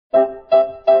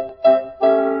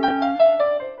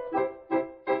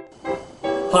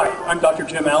Hi, I'm Dr.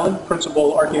 Jim Allan,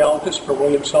 Principal Archaeologist for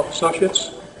Williams Self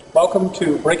Associates. Welcome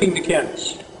to Breaking the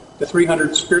Candace, the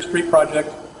 300 Spear Street project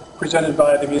presented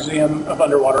by the Museum of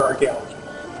Underwater Archaeology.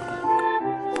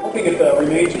 Looking at the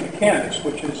remains of the Candace,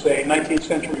 which is a 19th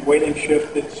century whaling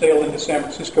ship that sailed into San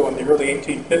Francisco in the early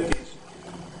 1850s,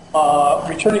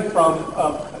 returning from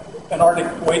an Arctic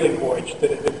whaling voyage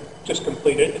that it had just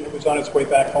completed, and it was on its way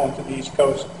back home to the East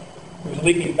Coast. It was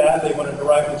leaking badly when it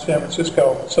arrived in San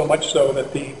Francisco, so much so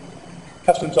that the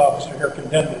customs officer here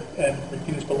condemned it and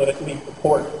refused to let it leave the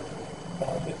port.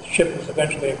 The ship was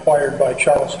eventually acquired by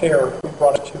Charles Hare, who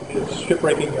brought it to his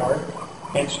shipbreaking yard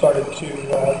and started to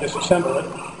disassemble it,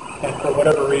 and for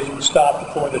whatever reason stopped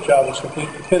before the job was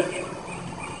completely finished.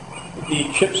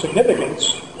 The ship's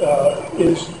significance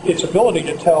is its ability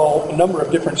to tell a number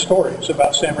of different stories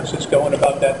about San Francisco and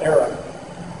about that era.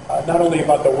 Not only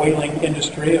about the whaling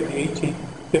industry of the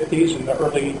 1850s and the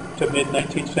early to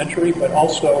mid-19th century, but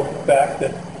also the fact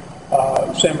that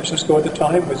San Francisco at the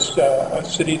time was a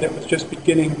city that was just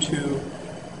beginning to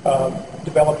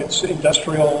develop its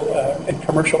industrial and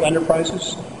commercial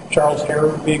enterprises, Charles Hare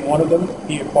being one of them.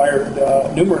 He acquired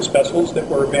numerous vessels that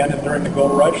were abandoned during the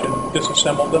gold rush and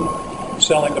disassembled them,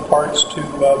 selling the parts to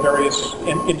various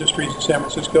industries in San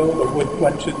Francisco. The wood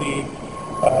went to the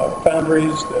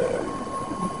foundries, the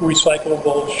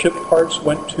recyclable ship parts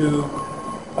went to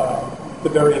the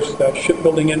various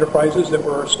shipbuilding enterprises that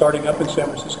were starting up in San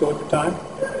Francisco at the time.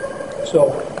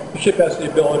 So the ship has the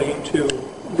ability to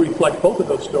reflect both of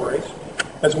those stories,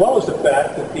 as well as the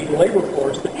fact that the labor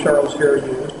force that Charles Hare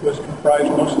used was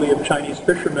comprised mostly of Chinese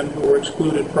fishermen who were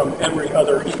excluded from every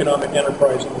other economic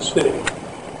enterprise in the city.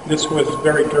 This was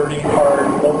very dirty,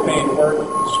 hard, low-paying work. It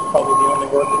was probably the only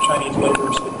work that Chinese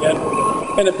laborers could get.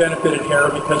 And it benefited Hare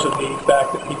because of the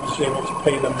fact that he was able to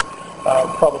pay them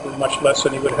probably much less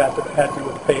than he would have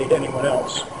have paid anyone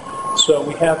else. So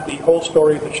we have the whole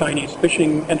story of the Chinese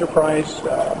fishing enterprise,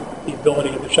 the ability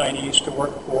of the Chinese to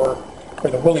work for, or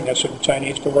the willingness of the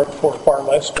Chinese to work for far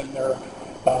less than their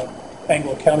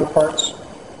Anglo counterparts.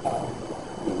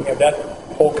 We have that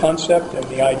whole concept and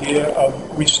the idea of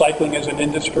recycling as an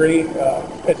industry,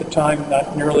 at the time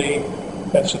not nearly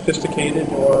as sophisticated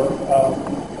or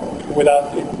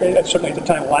certainly at the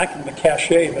time lacking the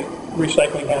cachet that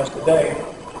recycling has today.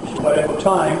 But at the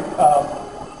time,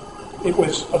 it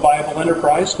was a viable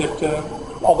enterprise that,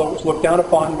 although it was looked down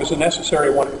upon, was a necessary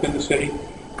one within the city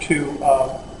to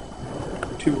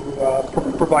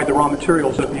provide the raw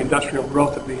materials of the industrial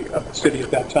growth of the city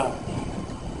at that time.